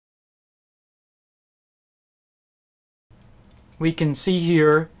we can see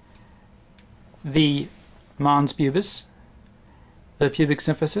here the mons pubis, the pubic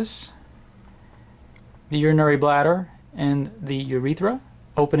symphysis, the urinary bladder, and the urethra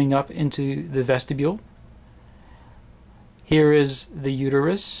opening up into the vestibule. Here is the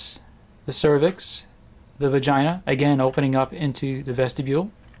uterus, the cervix, the vagina, again opening up into the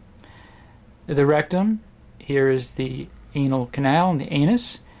vestibule. The rectum, here is the anal canal and the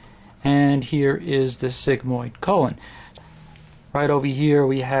anus, and here is the sigmoid colon. Right over here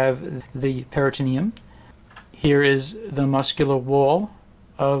we have the peritoneum. Here is the muscular wall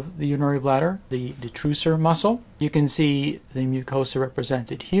of the urinary bladder, the detrusor muscle. You can see the mucosa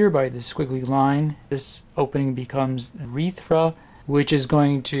represented here by the squiggly line. This opening becomes the urethra, which is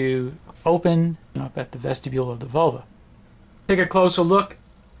going to open up at the vestibule of the vulva. Take a closer look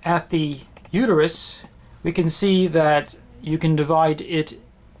at the uterus. We can see that you can divide it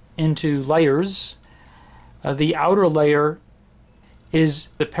into layers. The outer layer is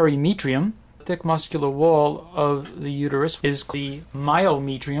the perimetrium. The thick muscular wall of the uterus is the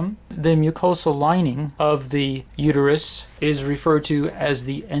myometrium. The mucosal lining of the uterus is referred to as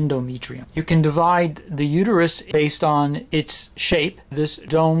the endometrium. You can divide the uterus based on its shape. This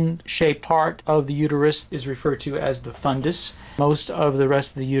dome-shaped part of the uterus is referred to as the fundus. Most of the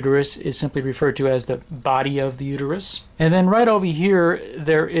rest of the uterus is simply referred to as the body of the uterus. And then right over here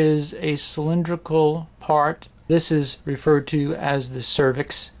there is a cylindrical part. This is referred to as the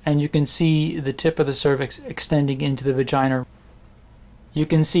cervix, and you can see the tip of the cervix extending into the vagina. You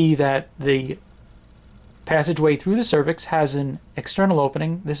can see that the passageway through the cervix has an external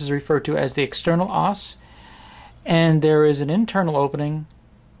opening. This is referred to as the external os, and there is an internal opening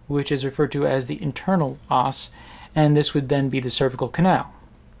which is referred to as the internal os, and this would then be the cervical canal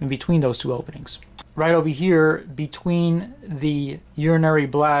in between those two openings. Right over here between the urinary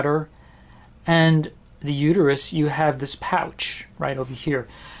bladder and the uterus, you have this pouch right over here,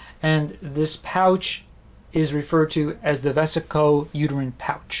 and this pouch is referred to as the vesico-uterine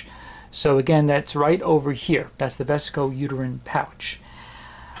pouch. So again, that's right over here. That's the vesico-uterine pouch.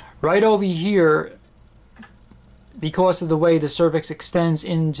 Right over here, because of the way the cervix extends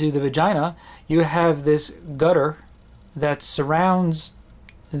into the vagina, you have this gutter that surrounds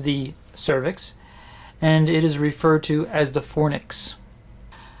the cervix, and it is referred to as the fornix.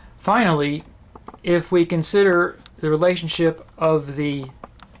 Finally, if we consider the relationship of the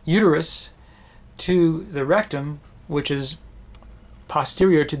uterus to the rectum, which is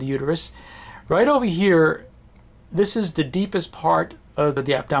posterior to the uterus, right over here, this is the deepest part of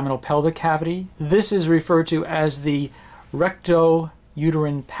the abdominal pelvic cavity. This is referred to as the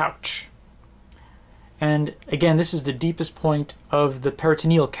recto-uterine pouch. And again, this is the deepest point of the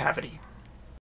peritoneal cavity.